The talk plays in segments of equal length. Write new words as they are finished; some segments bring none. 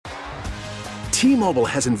T-Mobile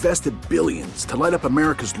has invested billions to light up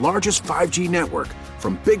America's largest 5G network,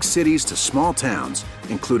 from big cities to small towns,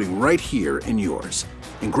 including right here in yours.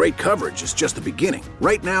 And great coverage is just the beginning.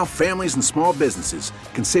 Right now, families and small businesses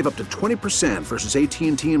can save up to 20% versus AT&T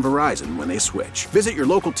and Verizon when they switch. Visit your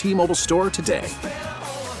local T-Mobile store today.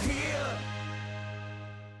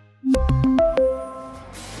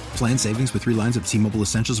 Plan savings with 3 lines of T-Mobile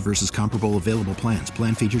Essentials versus comparable available plans.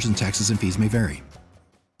 Plan features and taxes and fees may vary.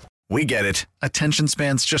 We get it. Attention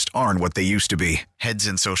spans just aren't what they used to be. Heads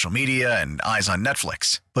in social media and eyes on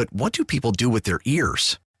Netflix. But what do people do with their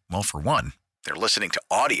ears? Well, for one, they're listening to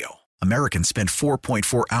audio. Americans spend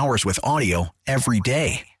 4.4 hours with audio every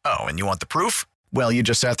day. Oh, and you want the proof? Well, you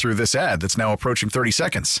just sat through this ad that's now approaching 30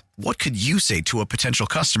 seconds. What could you say to a potential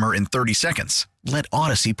customer in 30 seconds? Let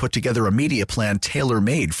Odyssey put together a media plan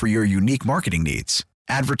tailor-made for your unique marketing needs.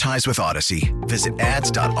 Advertise with Odyssey. Visit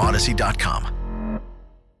ads.odyssey.com.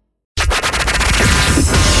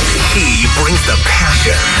 He brings the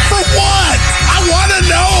passion. For what? I want to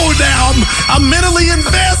know now. I'm mentally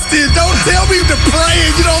invested. Don't tell me to pray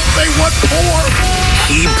and you don't say what for.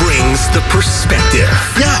 He brings the perspective.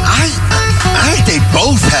 Yeah, I think they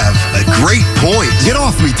both have a great point. Get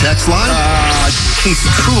off me, text line. He's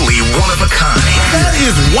truly one of a kind. That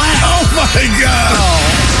is wow. Oh, my God.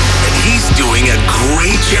 And he's doing a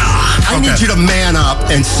great job. I need you to man up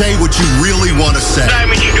and say what you really want to say.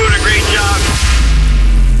 Simon, you're doing a great job.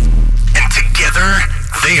 And together,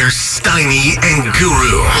 they are Steiny and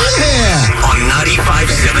Guru. Yeah. On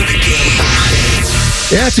 95.7 The Game.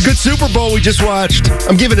 Yeah, it's a good Super Bowl we just watched.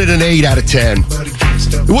 I'm giving it an 8 out of 10.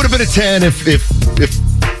 It would have been a 10 if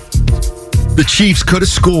the Chiefs could have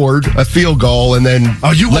scored a field goal and then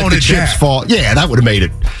let the chips fall. Yeah, that would have made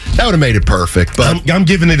it. That would have made it perfect. But I'm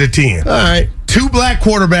giving it a 10. All right. 2 black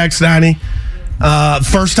quarterbacks, Donnie.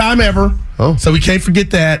 First time ever. Oh. So we can't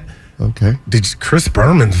forget that. Okay. Did Chris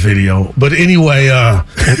Berman's video. But anyway,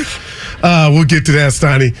 we'll get to that,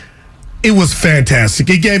 Steiny. It was fantastic.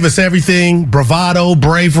 It gave us everything: bravado,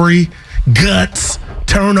 bravery, guts,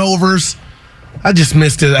 turnovers. I just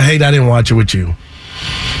missed it. I didn't watch it with you.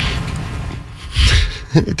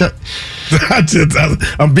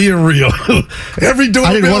 I'm being real. Every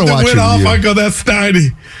doorbell that went off, I go, that's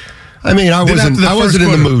Steiny. I mean, I wasn't in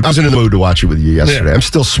the mood. I wasn't in the mood to watch it with you yesterday. Yeah. I'm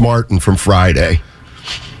still smarting from Friday.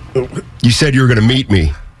 You said you were going to meet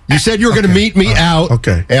me. You said you were going to meet me out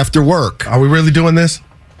after work. Are we really doing this?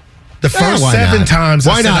 The first 7 times.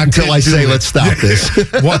 Why not until I say let's stop this?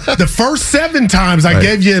 The first 7 times I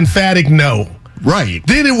gave you emphatic no. Right.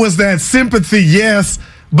 Then it was that sympathy yes,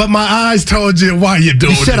 but my eyes told you why you're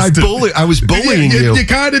doing this. You said I was bullying you. You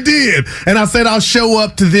kind of did. And I said I'll show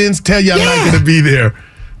up to then tell you I'm not going to be there.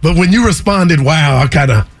 But when you responded, wow, I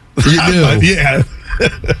kind of. You do. Yeah.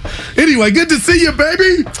 Anyway, good to see you,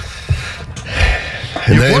 baby.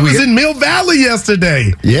 Your boy was in Mill Valley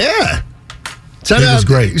yesterday. Yeah. It was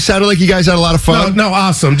great. It sounded like you guys had a lot of fun. No,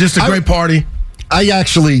 awesome. Just a great party. I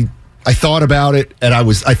thought about it, and I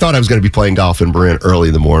thought I was going to be playing golf in Marin early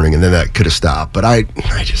in the morning, and then that could have stopped. But I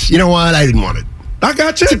just, you know what? I didn't want it. I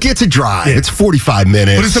got you. It's a drive. Yeah. It's 45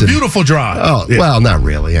 minutes. But it's a beautiful drive. Oh, yeah. Well, not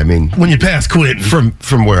really. I mean, when you pass Quentin.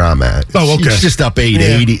 From where I'm at. Oh, okay. It's just up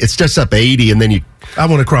 880. Yeah. It's just up 80, and then I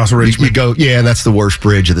want to cross Richmond. You go, and that's the worst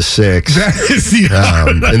bridge of the 6. That is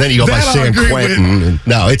and then you go by San Quentin.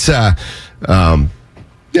 No, it's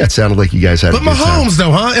yeah, it sounded like you guys had. But Mahomes,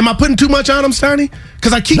 though, huh? Am I putting too much on him, Steiny?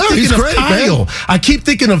 Because I keep thinking of Kyle. Man. I keep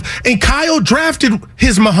thinking of, and Kyle drafted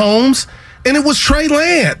his Mahomes, and it was Trey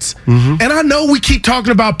Lance. Mm-hmm. And I know we keep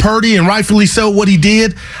talking about Purdy, and rightfully so, what he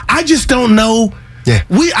did. I just don't know. Yeah.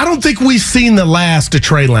 I don't think we've seen the last of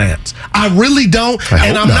Trey Lance. I really don't.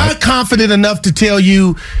 And I'm not confident enough to tell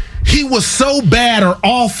you he was so bad or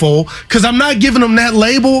awful, because I'm not giving him that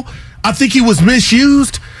label. I think he was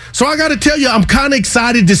misused. So I got to tell you, I'm kind of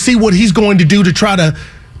excited to see what he's going to do to try to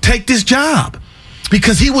take this job,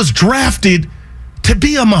 because he was drafted to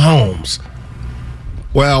be a Mahomes.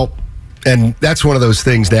 Well, and that's one of those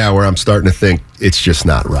things now where I'm starting to think it's just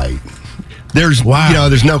not right. There's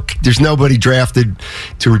nobody drafted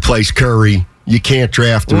to replace Curry. You can't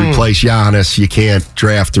draft to replace Giannis. You can't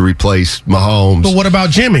draft to replace Mahomes. But what about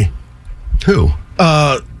Jimmy? Who?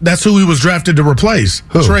 That's who he was drafted to replace.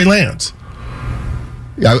 Who? Trey Lance.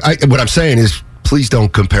 What I'm saying is, please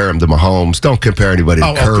don't compare him to Mahomes. Don't compare anybody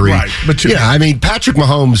to Curry. Right. But Patrick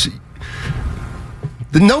Mahomes,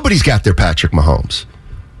 nobody's got their Patrick Mahomes.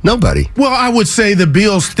 Nobody. Well, I would say the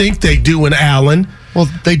Bills think they do in Allen. Well,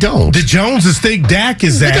 they don't. The Joneses think Dak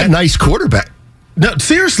is that. They got a nice quarterback. No,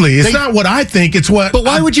 seriously, it's not what I think. It's what. But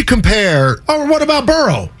why would you compare? Or what about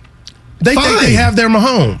Burrow? They think they have their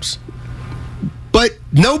Mahomes. But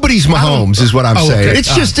Nobody's Mahomes, is what I'm saying. Okay.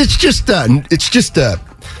 It's just what's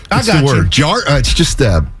the word? It's just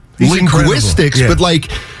linguistics, yeah. but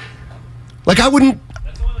like I wouldn't.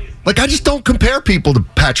 Like, I just don't compare people to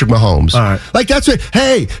Patrick Mahomes. All right. Like, that's what,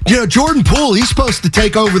 hey, Jordan Poole, he's supposed to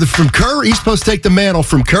take over from Curry. He's supposed to take the mantle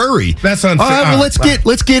from Curry. That's unfair. All right, well,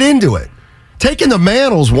 let's get into it. Taking the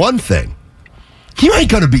mantle's one thing. You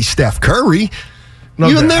ain't going to be Steph Curry.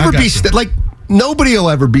 You'll never be like, nobody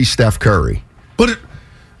will ever be Steph Curry. But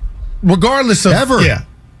regardless of ever. Yeah.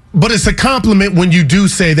 But it's a compliment when you do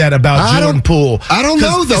say that about Jordan Poole. I don't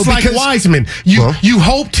know, though. It's like Wiseman. You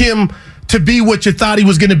hoped him to be what you thought he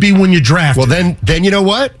was going to be when you drafted. Well, then you know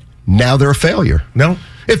what? Now they're a failure. No.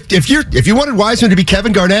 If you wanted Wiseman to be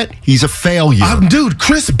Kevin Garnett, he's a failure. Dude,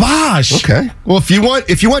 Chris Bosh. Okay. Well, if you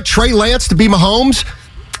want Trey Lance to be Mahomes,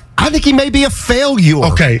 I think he may be a failure.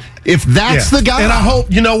 Okay. If that's the guy. And I hope,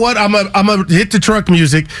 you know what? I'm a hit the truck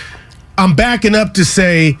music. I'm backing up to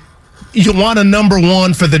say you want a number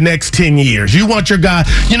one for the next 10 years. You want your guy.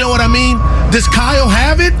 You know what I mean? Does Kyle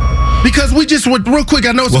have it? Because we just went real quick.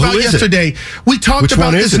 I know it's about yesterday. We talked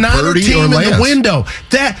about this Niner team in the window.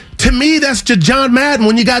 That to me, that's just John Madden.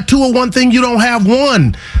 When you got two of one thing, you don't have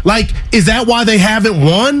one. Like, is that why they haven't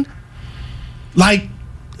won? Like,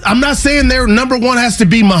 I'm not saying their number one has to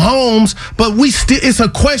be Mahomes, but it's a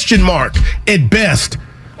question mark at best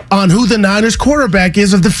on who the Niners quarterback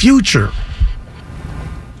is of the future.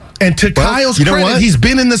 And to Kyle's credit, he's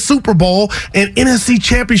been in the Super Bowl and NFC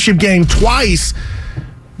Championship game twice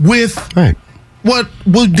with what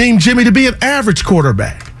we'll deem Jimmy to be an average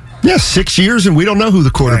quarterback. Yeah, 6 years, and we don't know who the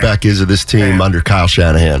quarterback is of this team under Kyle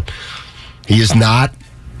Shanahan. He is not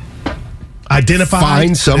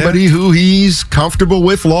find somebody who he's comfortable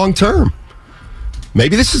with long term.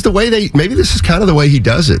 Maybe this is kind of the way he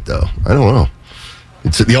does it, though. I don't know.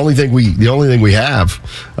 It's the only thing we have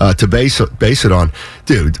to base it on.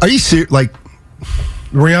 Dude, are you serious? Like,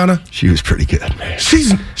 Rihanna? She was pretty good, man.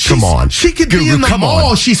 Come on. She could be in the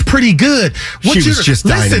mall. She's pretty good. She was just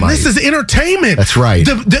dynamite. Listen, this is entertainment. That's right.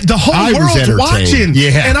 The whole world's watching.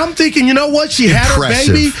 Yeah. And I'm thinking, you know what? She had her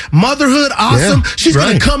baby. Motherhood, awesome. Yeah, she's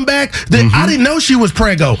going to come back. I didn't know she was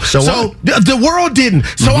preggo. So the world didn't.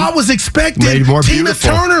 So I was expecting Tina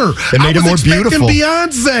Turner. It made it more beautiful.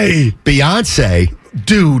 Beyonce.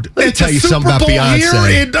 Dude, let me tell you something about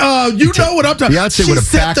Beyonce. You know what I'm talking about. Beyonce would have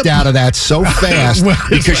backed out of that so fast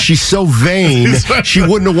because she's so vain. She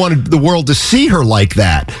wouldn't have wanted the world to see her like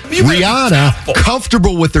that. Rihanna,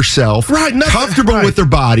 comfortable with herself, comfortable with her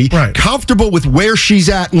body, comfortable with where she's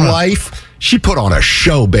at in life. She put on a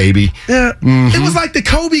show, baby. Yeah. It was like the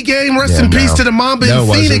Kobe game, rest in peace to the Mamba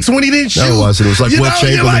in Phoenix when he didn't shoot. No, it wasn't. It was like Will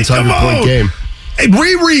Chamberlain's 100-point game. Hey,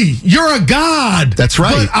 Riri, you're a god. That's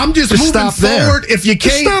right. But I'm just moving stop forward. There. If you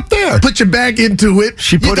can't stop there. Put your back into it.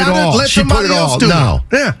 She put it all. She put it all. No.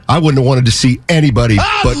 Yeah. I wouldn't have wanted to see anybody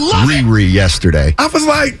but Riri yesterday. I was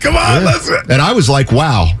like, come on, listen. And I was like,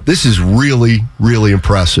 wow, this is really, really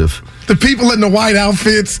impressive. The people in the white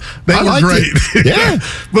outfits, they were great. Yeah.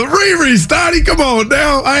 But Riri, Stoddy, come on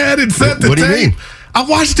now. I had it set the tape. What do you mean? I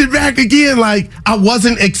watched it back again. Like, I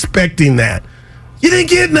wasn't expecting that. You didn't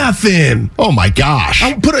get nothing. Oh, my gosh.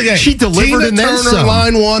 She delivered Tina in there. Turner,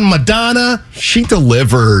 line one, Madonna. She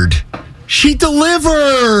delivered.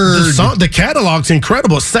 The catalog's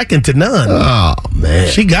incredible. Second to none. Oh, man.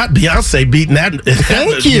 She got Beyonce beating that.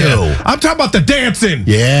 Thank you. Yeah. I'm talking about the dancing.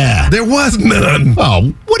 Yeah. There was none.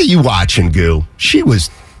 Oh, what are you watching, Goo? She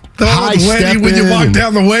was high-stepping. When you walk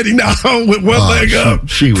down the wedding aisle with one leg up.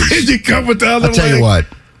 She was. Did you come with the other leg? I'll tell you what.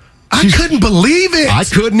 I couldn't believe it. I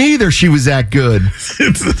couldn't either. She was that good.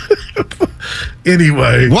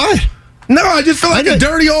 Anyway. What? No, I just feel like a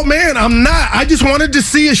dirty old man. I'm not. I just wanted to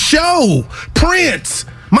see a show. Prince.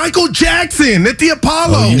 Michael Jackson at the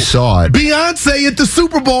Apollo. Oh, you saw it. Beyonce at the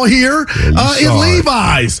Super Bowl here in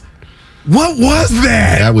Levi's. What was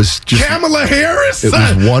that? That was just Kamala Harris. It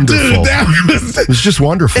was wonderful. Dude, it was just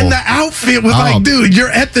wonderful. And the outfit was like, dude, you're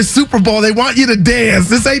at the Super Bowl. They want you to dance.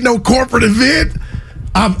 This ain't no corporate event.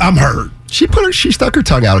 I'm hurt. She stuck her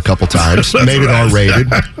tongue out a couple times, made it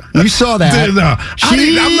R-rated. You saw that. Dude, no.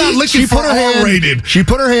 I'm not looking for R-rated. She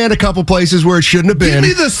put her hand a couple places where it shouldn't have been.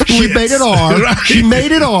 Give me the splits. She made it R. Right. She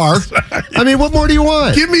made it R. I mean, what more do you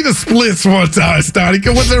want? Give me the splits one time, Stoddy.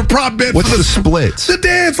 Was there a prop bet? What's the splits? The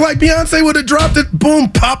dance, like Beyonce would have dropped it,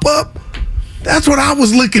 boom, pop up. That's what I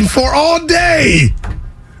was looking for all day.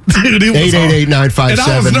 Dude, it was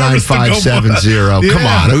 888-957-9570. Come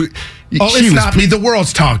on. It's not me. The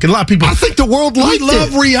world's talking. A lot of people. I think the world liked it. We love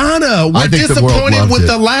Rihanna. We're disappointed with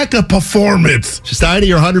the lack of performance. Society,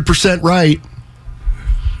 you're 100% right.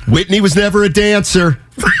 Whitney was never a dancer.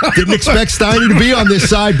 Didn't expect Steiny to be on this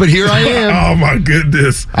side, but here I am. Oh, my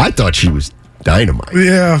goodness. I thought she was dynamite.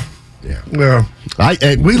 Yeah. Well,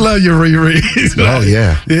 we love you, Riri. Oh,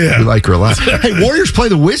 yeah. Yeah. We like her a lot. Hey, Warriors play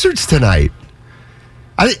the Wizards tonight.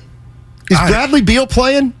 Is Bradley Beal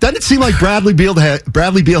playing? Doesn't it seem like Bradley Beal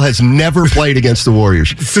has never played against the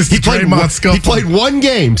Warriors? He played one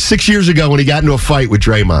game 6 years ago when he got into a fight with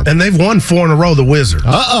Draymond. And they've won 4 in a row, the Wizards.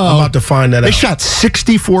 Uh-oh. I'm about to find that out. They shot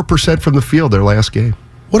 64% from the field their last game.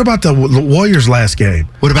 What about the Warriors' last game?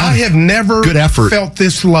 What about I have never good effort. Felt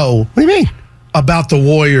this low. What do you mean? About the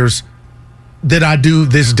Warriors that I do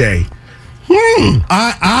this day.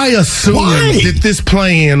 I assumed that this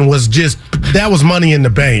play-in was that was money in the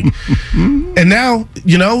bank. And now,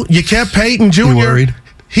 you kept Peyton Jr. You worried?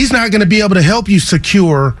 He's not going to be able to help you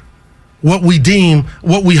secure what we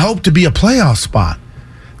hope to be a playoff spot.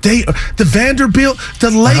 The Vanderbilt,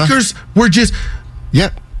 the Lakers were just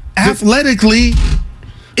athletically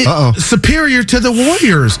superior to the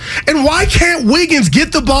Warriors. And why can't Wiggins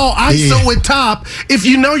get the ball ISO at top if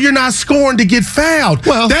you know you're not scoring to get fouled?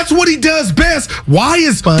 Well, that's what he does best. Why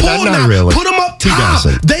is put him up top?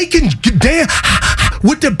 They can dance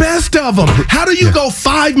with the best of them. How do you go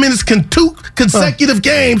 5 minutes, 2 consecutive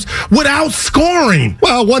games without scoring?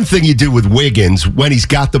 Well, one thing you do with Wiggins when he's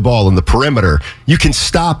got the ball in the perimeter, you can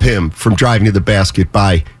stop him from driving to the basket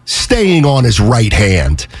by staying on his right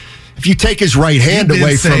hand. If you take his right hand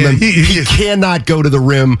away from him, he cannot go to the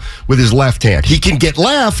rim with his left hand. He can get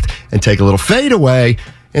left and take a little fade away.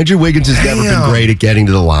 Andrew Wiggins has never been great at getting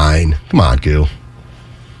to the line. Come on, Goo.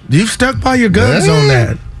 You've stuck by your guns on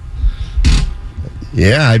that.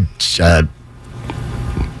 Yeah,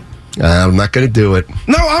 I'm not going to do it.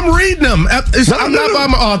 No, I'm reading them. I'm not by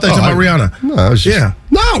my author. Oh, about Rihanna. No, I was just,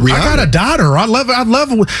 Rihanna. I got a daughter. I love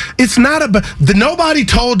it. It's not about. Nobody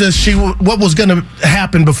told us what was going to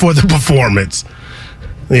happen before the performance.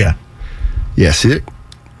 Yeah. Yes,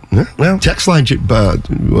 well, text line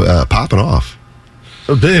popping off.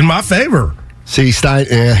 In my favor. See, Stein,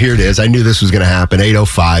 here it is. I knew this was going to happen.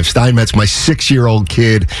 8:05. Steinmetz, my 6-year-old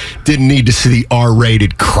kid, didn't need to see the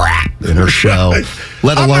R-rated crap in her show,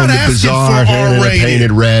 let alone the bizarre Hannah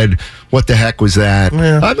Painted Red. What the heck was that?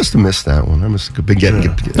 Yeah. I must have missed that one. I must have been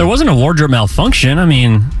getting. There wasn't a wardrobe malfunction. I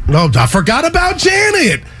mean, no, I forgot about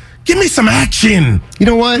Janet. Give me some action. You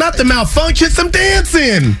know what? Not the malfunction, some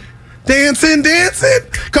dancing. Dancing.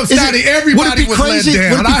 Come, Scotty, everybody was let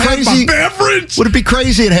down. I had my beverage. Would it be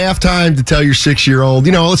crazy at halftime to tell your 6-year-old,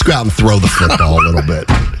 let's go out and throw the football a little bit?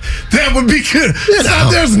 That would be good.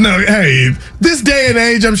 This day and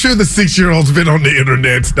age, I'm sure the 6-year-old's been on the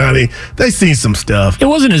internet, Scotty. They seen some stuff. It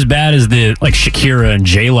wasn't as bad as the Shakira and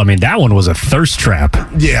J-Lo. I mean, that one was a thirst trap.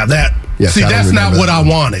 Yeah, that's not what I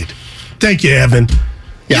wanted. Thank you, Evan.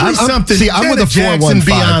 Yeah, I'm something. See, I'm with a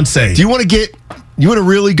 415. Beyonce. Do you want to You want to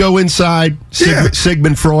really go inside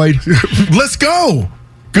Sigmund Freud? Let's go.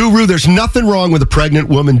 Guru, there's nothing wrong with a pregnant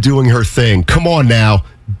woman doing her thing. Come on now.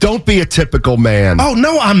 Don't be a typical man. Oh,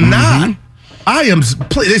 no, I'm not. I am.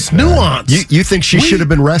 It's nuance. You think she should have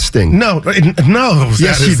been resting? No.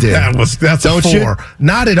 Yes, she did. That's a 4.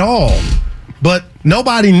 Not at all. But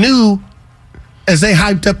nobody knew as they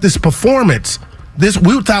hyped up this performance.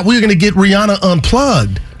 We thought we were going to get Rihanna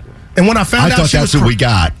unplugged. And when I found out thought that's what we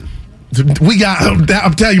got.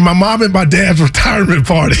 I'm telling you, my mom and my dad's retirement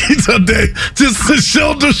party today, just a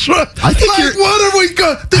shoulder shrug. I think what are we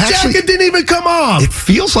going? The jacket didn't even come off. It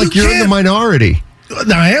feels like you're in the minority.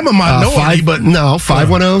 I am a minority, but no.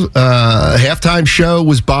 510 halftime show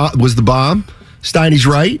was the bomb. Steiny's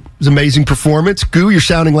right. It was an amazing performance. Goo, you're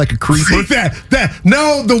sounding like a creeper.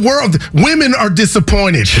 No, the world, women are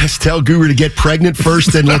disappointed. Just tell Guru to get pregnant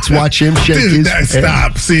first, and let's watch him shake his head.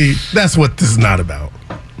 Stop. See, that's what this is not about.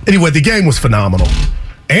 Anyway, the game was phenomenal.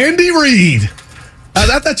 Andy Reid.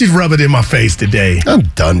 I thought you'd rub it in my face today. I'm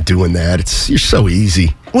done doing that. You're so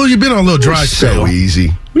easy. Well, you've been on a little dry spell. So easy.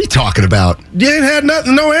 What are you talking about? You ain't had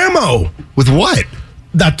no ammo. With what?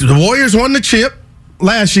 The Warriors won the chip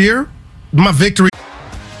last year. My victory.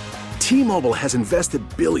 T-Mobile has invested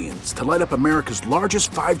billions to light up America's largest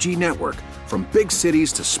 5G network, from big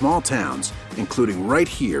cities to small towns, including right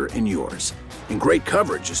here in yours. And great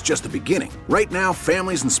coverage is just the beginning. Right now,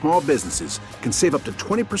 families and small businesses can save up to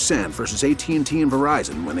 20% versus AT&T and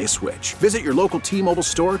Verizon when they switch. Visit your local T-Mobile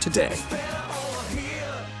store today.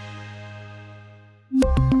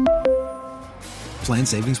 Plan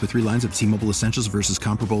savings with 3 lines of T-Mobile Essentials versus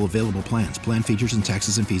comparable available plans. Plan features and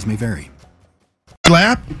taxes and fees may vary.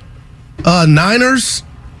 Lap, Niners.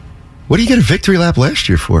 What did you get a victory lap last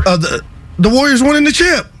year for? The Warriors winning the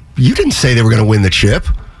chip. You didn't say they were going to win the chip.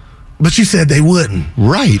 But you said they wouldn't.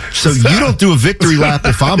 Right. So you don't do a victory lap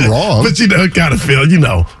if I'm wrong. But it kind of feel,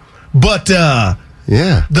 But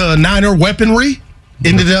the Niner weaponry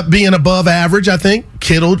ended up being above average, I think.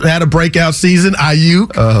 Kittle had a breakout season.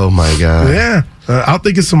 Ayuk. Oh, my God. Yeah. I'll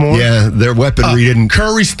think of some more. Yeah, their weaponry didn't.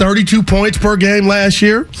 Curry's 32 points per game last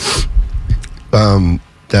year.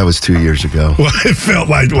 That was 2 years ago. Well, it felt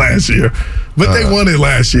like last year. But they won it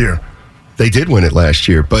last year. They did win it last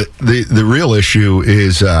year. But the real issue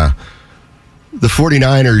is the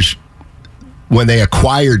 49ers, when they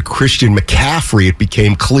acquired Christian McCaffrey, it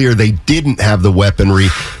became clear they didn't have the weaponry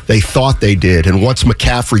they thought they did. And once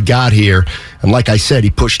McCaffrey got here, and like I said, he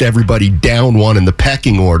pushed everybody down one in the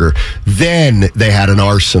pecking order, then they had an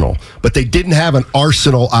arsenal. But they didn't have an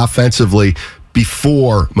arsenal offensively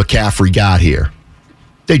before McCaffrey got here.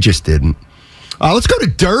 They just didn't. Let's go to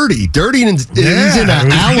Dirty. Dirty, he's in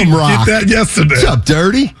Alum Rock. Get that yesterday. What's up,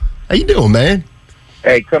 Dirty? How you doing, man?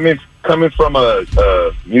 Hey, coming from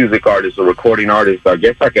a music artist, a recording artist, I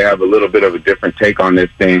guess I could have a little bit of a different take on this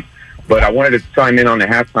thing. But I wanted to chime in on the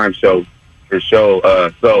halftime show for show.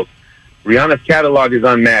 So Rihanna's catalog is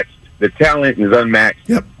unmatched. The talent is unmatched.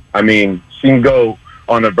 Yep. I mean, she can go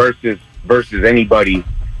on a versus anybody,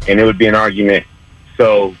 and it would be an argument.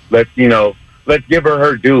 So let's give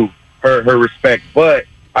her due, her respect. But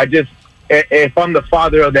if I'm the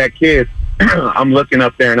father of that kid, I'm looking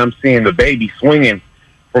up there and I'm seeing the baby swinging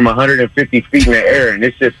from 150 feet in the air, and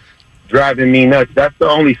it's just driving me nuts. That's the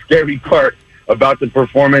only scary part about the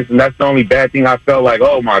performance, and that's the only bad thing. I felt like,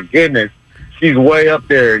 oh my goodness, she's way up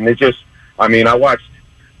there. And I watched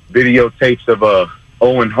videotapes of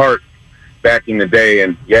Owen Hart back in the day,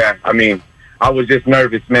 and I was just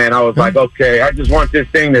nervous, man. I was like, okay, I just want this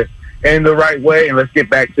thing to end the right way, and let's get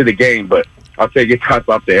back to the game. But I'll take your thoughts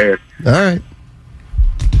off the air. All right.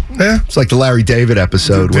 Yeah, it's like the Larry David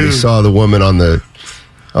episode when he saw the woman on the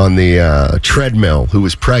treadmill who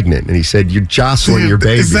was pregnant, and he said, "You're jostling your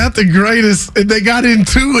baby." Is that the greatest? And they got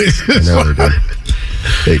into it.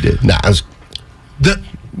 They did. Nah, it was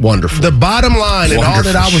wonderful. The bottom line, and all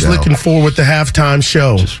that I was looking for with the halftime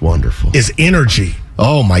show, just wonderful, is energy.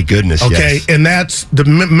 Oh my goodness! Okay, yes. And that's the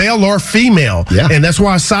male or female. Yeah, and that's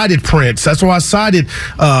why I cited Prince. That's why I cited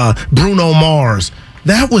Bruno Mars.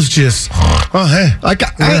 That was just,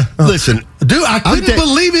 listen, dude, I couldn't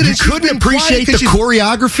believe it. You couldn't appreciate the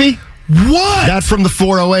choreography? What? That from the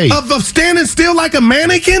 408. Of standing still like a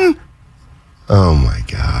mannequin? Oh, my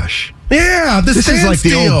gosh. Yeah, this is like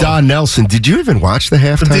the old Don Nelson. Did you even watch the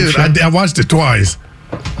halftime show? Dude, I watched it twice.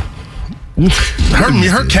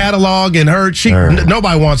 Her catalog and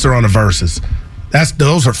nobody wants her on the verses.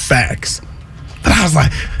 Those are facts. But I was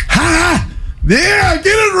like, yeah, get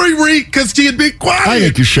it, Riri, because she had been quiet. I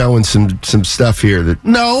think you're showing some stuff here that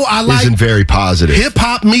isn't very positive. Hip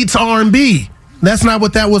hop meets R&B. That's not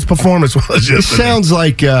what that was performance was. It sounds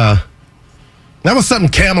like that was something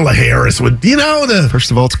Kamala Harris would.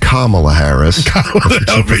 First of all, it's Kamala Harris.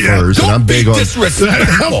 Prefers, and I'm big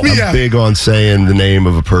on saying the name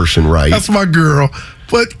of a person right. That's my girl.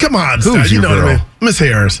 But come on, who's your girl? What I mean? Miss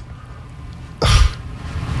Harris.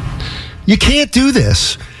 You can't do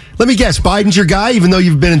this. Let me guess, Biden's your guy, even though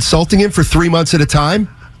you've been insulting him for 3 months at a time?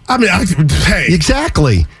 I mean, hey.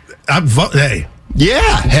 Exactly. Hey.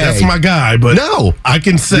 Yeah. That's my guy, but no, I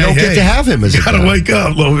can say, you don't get to have him as a guy. Gotta wake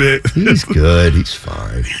up a little bit. He's good. He's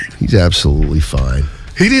fine. He's absolutely fine.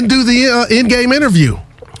 He didn't do the in-game interview.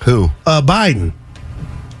 Who? Biden.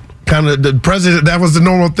 Kind of the president. That was the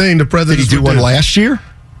normal thing. The president. Did he do one last year?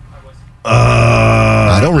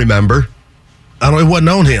 I don't remember. It wasn't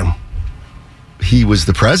on him. He was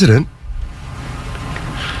the president.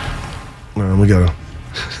 We gotta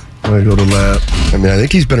go to lab. I mean, I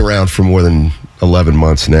think he's been around for more than 11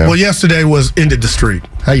 months now. Well, yesterday was ended the streak.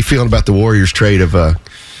 How you feeling about the Warriors trade of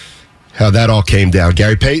how that all came down?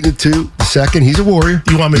 Gary Payton too, the second. He's a Warrior.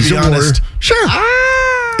 You want me to be honest? Sure.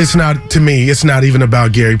 It's not, to me, it's not even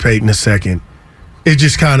about Gary Payton the second. It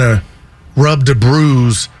just kind of rubbed a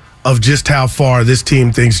bruise of just how far this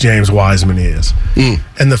team thinks James Wiseman is.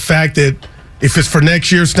 And the fact that if it's for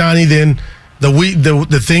next year, Steiny, then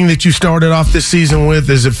the thing that you started off this season with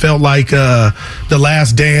is it felt like The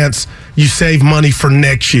Last Dance. You save money for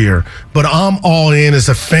next year. But I'm all in as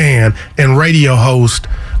a fan and radio host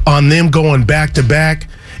on them going back to back.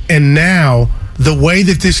 And now the way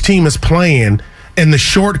that this team is playing and the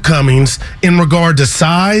shortcomings in regard to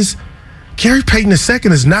size, Gary Payton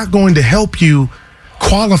II is not going to help you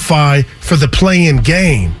qualify for the play-in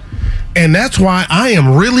game. And that's why I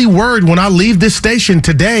am really worried when I leave this station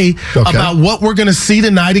today about what we're going to see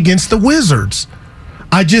tonight against the Wizards.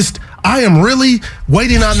 I am really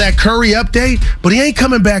waiting on that Curry update, but he ain't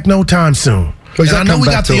coming back no time soon. Well, he's And I not know coming we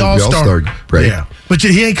back got till the the All-Star All-Star break. Yeah, but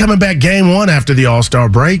he ain't coming back game one after the All-Star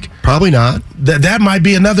break. Probably not. That might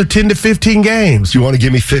be another 10 to 15 games. Do you want to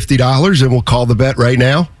give me $50 and we'll call the bet right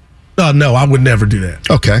now? No, I would never do that.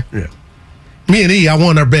 Okay. Yeah. Me and E, I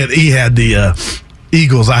won our bet. E had the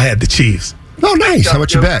Eagles. I had the Chiefs. Oh, nice. How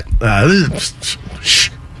much you bet? Shh.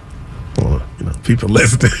 Well, people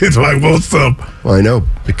listening. It's like, what's up? Well, I know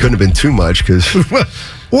it couldn't have been too much because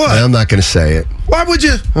What? I'm not going to say it. Why would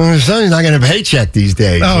you? Somebody's not going to paycheck these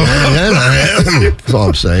days. Oh. That's all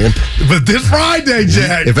I'm saying. But this Friday,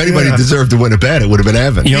 Jack. If anybody deserved to win a bet, it would have been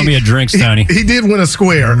Evan. You owe me a drink, Stoney. He did win a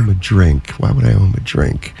square. I owe him a drink. Why would I owe him a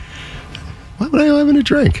drink? Why would I owe Evan a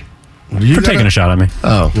drink? For taking a shot at me.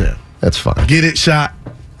 Oh, Yeah. That's fine. Get it shot.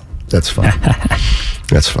 That's fine.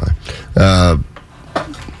 That's fine.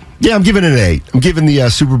 Yeah, I'm giving it an 8. I'm giving the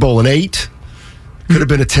Super Bowl an 8. Could have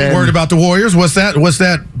been a 10. Worried about the Warriors? What's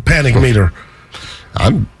that panic meter?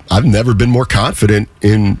 I've never been more confident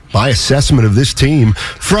in my assessment of this team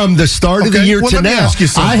from the start of the year to let me now. ask you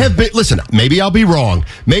something. I have been, listen, maybe I'll be wrong.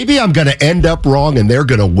 Maybe I'm going to end up wrong and they're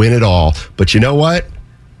going to win it all. But you know what?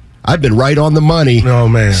 I've been right on the money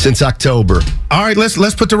since October. All right,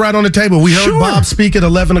 let's put the right on the table. We heard Bob speak at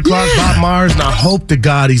 11 o'clock, Bob Myers, and I hope to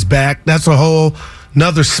God he's back. That's a whole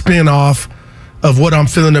another spin-off of what I'm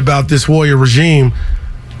feeling about this Warrior regime.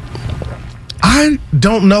 I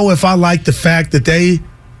don't know if I like the fact that they,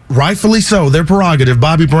 rightfully so, their prerogative,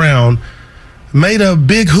 Bobby Brown, made a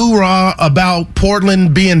big hoorah about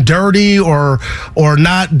Portland being dirty or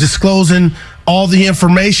not disclosing all the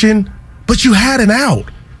information, but you had an out.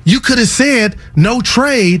 You could have said no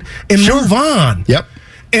trade and move on. Yep.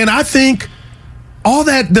 And I think all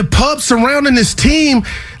that, the pub surrounding this team,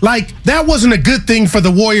 like, that wasn't a good thing for the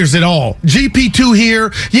Warriors at all. GP2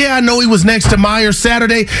 here. Yeah, I know he was next to Myers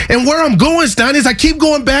Saturday. And where I'm going, Stein, is I keep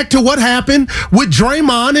going back to what happened with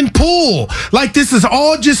Draymond and Poole. Like, this is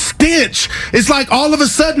all just stench. It's like all of a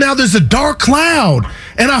sudden now there's a dark cloud.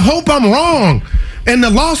 And I hope I'm wrong. And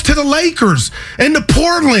the loss to the Lakers and the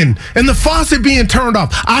Portland and the faucet being turned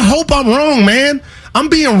off. I hope I'm wrong, man. I'm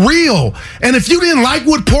being real. And if you didn't like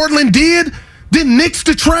what Portland did, then nix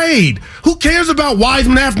the trade. Who cares about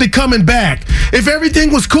Wiseman after coming back? If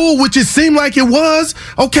everything was cool, which it seemed like it was,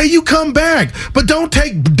 okay, you come back. But don't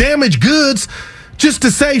take damaged goods just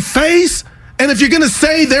to save face. And if you're going to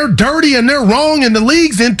say they're dirty and they're wrong and the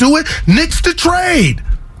league's into it, nix the trade.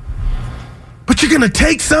 But you're going to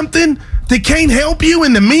take something that can't help you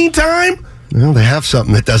in the meantime? Well, they have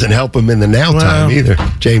something that doesn't help them in the now time either.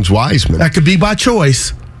 James Wiseman. That could be by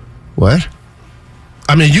choice. What?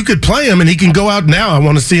 I mean, you could play him and he can go out now. I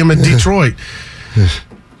want to see him in Detroit.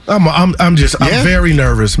 I'm very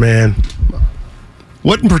nervous, man.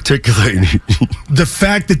 What in particular? The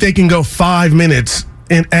fact that they can go 5 minutes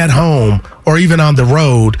at home or even on the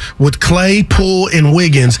road with Clay, Poole, and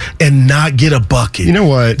Wiggins and not get a bucket. You know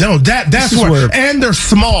what? No, that's where. And they're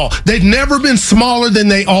small. They've never been smaller than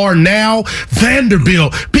they are now.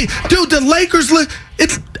 Vanderbilt. Dude, the Lakers,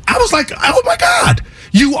 I was like, oh my God.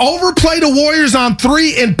 You overplay the Warriors on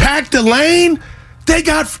 3 and pack the lane? They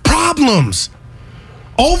got problems.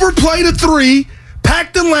 Overplay the 3,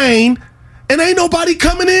 pack the lane, and ain't nobody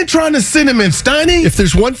coming in trying to send him in, Steiny. If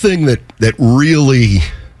there's one thing that really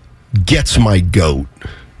gets my goat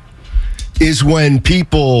is when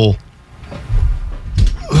people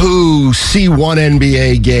who see one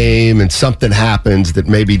NBA game and something happens that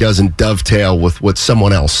maybe doesn't dovetail with what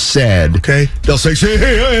someone else said. Okay. They'll say,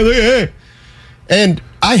 hey. And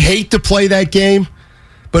I hate to play that game,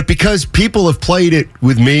 but because people have played it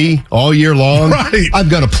with me all year long, right, I'm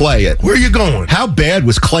going to play it. Where are you going? How bad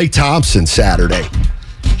was Klay Thompson Saturday?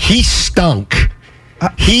 He stunk.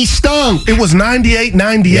 He stunk. It was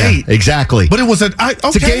 98-98. Yeah, exactly. But it was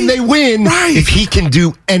it's a game they win if he can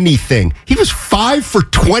do anything. He was 5 for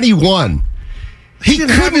 21. He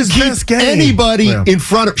couldn't keep anybody in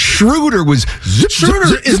front of Schroeder.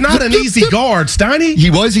 Schroeder is not an easy guard, Steiny.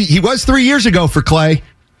 He was 3 years ago for Clay.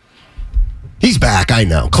 He's back, I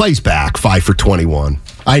know. Clay's back, 5 for 21.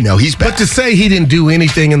 I know, he's back. But to say he didn't do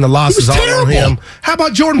anything in the losses all on him. How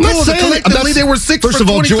about Jordan Poole? Collectively, they were 6 First for 23. of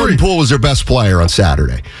all, Jordan Poole was their best player on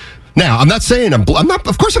Saturday. Now, I'm not saying I'm not.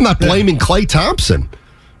 Of course, I'm not blaming Klay Thompson,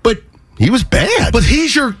 but he was bad. But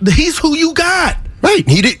he's who you got. Right,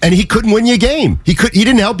 he couldn't win you a game. He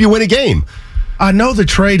didn't help you win a game. I know the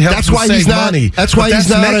trade helps save money. That's why he's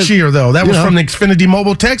not next year, though. That was from the Xfinity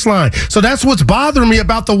mobile text line. So that's what's bothering me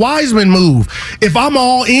about the Wiseman move. If I'm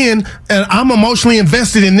all in and I'm emotionally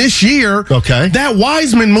invested in this year, that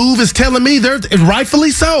Wiseman move is telling me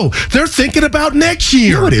rightfully so. They're thinking about next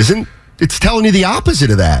year. No, it isn't. It's telling you the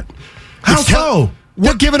opposite of that. How so?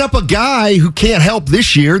 We're giving up a guy who can't help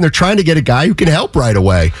this year, and they're trying to get a guy who can help right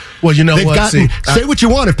away. Well, you know what? Say what you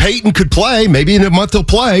want. If Peyton could play, maybe in a month he'll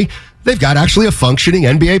play. They've got actually a functioning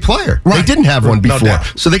NBA player. Right. They didn't have one before,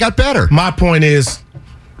 so they got better. My point is,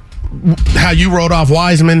 how you wrote off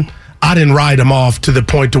Wiseman, I didn't write him off to the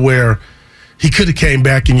point to where he could have came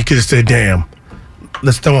back and you could have said, damn,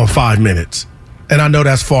 let's throw him 5 minutes. And I know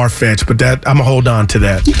that's far-fetched, but that I'm going to hold on to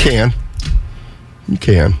that. You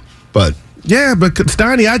can, but... Yeah, but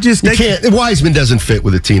Steiny, Wiseman doesn't fit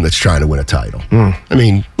with a team that's trying to win a title. I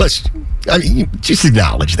mean, just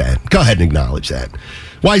acknowledge that. Go ahead and acknowledge that.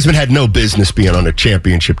 Wiseman had no business being on a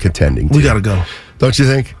championship contending team. We got to go. Don't you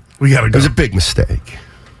think? We got to go. It was a big mistake.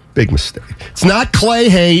 Big mistake. It's not Clay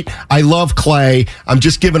hate. I love Clay. I'm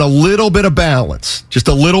just giving a little bit of balance. Just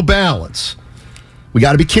a little balance. We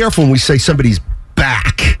got to be careful when we say somebody's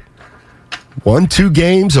back. 1-2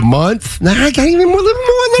 games a month? Nah, I got even more than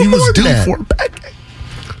he was due that. For a back game.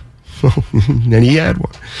 And he had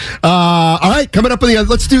one. All right, coming up on the other,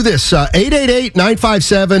 let's do this.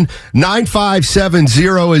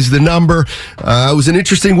 888-957-9570 is the number. It was an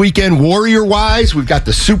interesting weekend Warrior-wise. We've got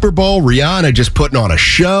the Super Bowl. Rihanna just putting on a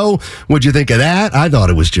show. What'd you think of that? I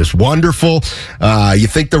thought it was just wonderful. You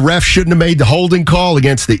think the ref shouldn't have made the holding call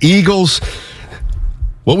against the Eagles?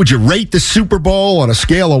 What would you rate the Super Bowl on a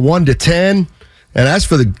scale of 1 to 10? And as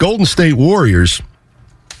for the Golden State Warriors,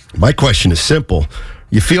 my question is simple.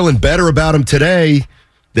 You feeling better about them today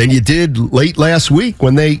than you did late last week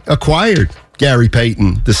when they acquired Gary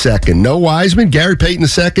Payton II? No Wiseman, Gary Payton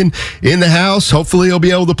II in the house. Hopefully he'll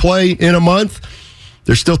be able to play in a month.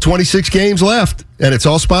 There's still 26 games left, and it's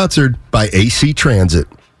all sponsored by AC Transit.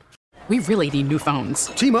 We really need new phones.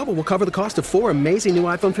 T-Mobile will cover the cost of 4 amazing new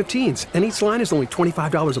iPhone 15s, and each line is only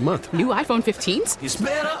 $25 a month. New iPhone 15s? It's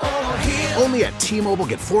better over here. Only at T-Mobile,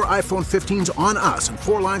 get 4 iPhone 15s on us and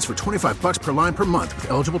 4 lines for $25 per line per month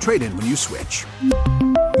with eligible trade-in when you switch.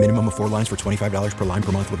 Minimum of 4 lines for $25 per line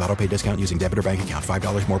per month with autopay discount using debit or bank account.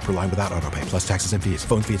 $5 more per line without autopay, plus taxes and fees.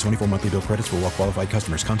 Phone fee at 24 monthly bill credits for well-qualified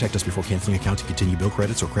customers. Contact us before canceling account to continue bill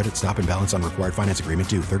credits or credit stop and balance on required finance agreement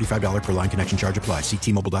due. $35 per line connection charge applies. See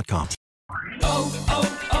T-Mobile.com.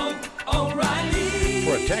 O'Reilly.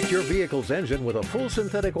 Protect your vehicle's engine with a full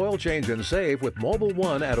synthetic oil change and save with Mobil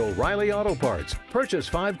 1 at O'Reilly Auto Parts. Purchase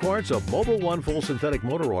 5 quarts of Mobil 1 full synthetic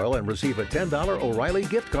motor oil and receive a $10 O'Reilly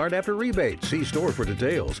gift card after rebate. See store for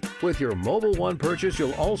details. With your Mobil 1 purchase,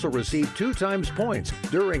 you'll also receive 2 times points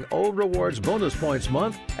during O Rewards Bonus Points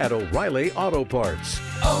Month at O'Reilly Auto Parts.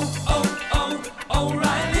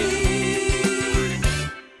 O'Reilly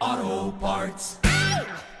Auto Parts.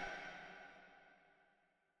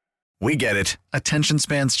 We get it. Attention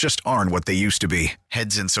spans just aren't what they used to be.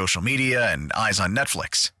 Heads in social media and eyes on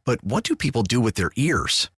Netflix. But what do people do with their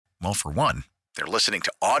ears? Well, for one, they're listening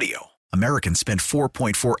to audio. Americans spend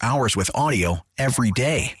 4.4 hours with audio every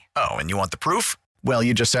day. Oh, and you want the proof? Well,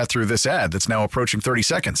 you just sat through this ad that's now approaching 30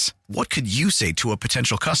 seconds. What could you say to a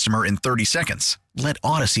potential customer in 30 seconds? Let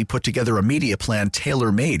Odyssey put together a media plan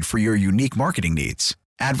tailor-made for your unique marketing needs.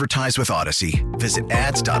 Advertise with Odyssey. Visit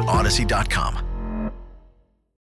ads.odyssey.com.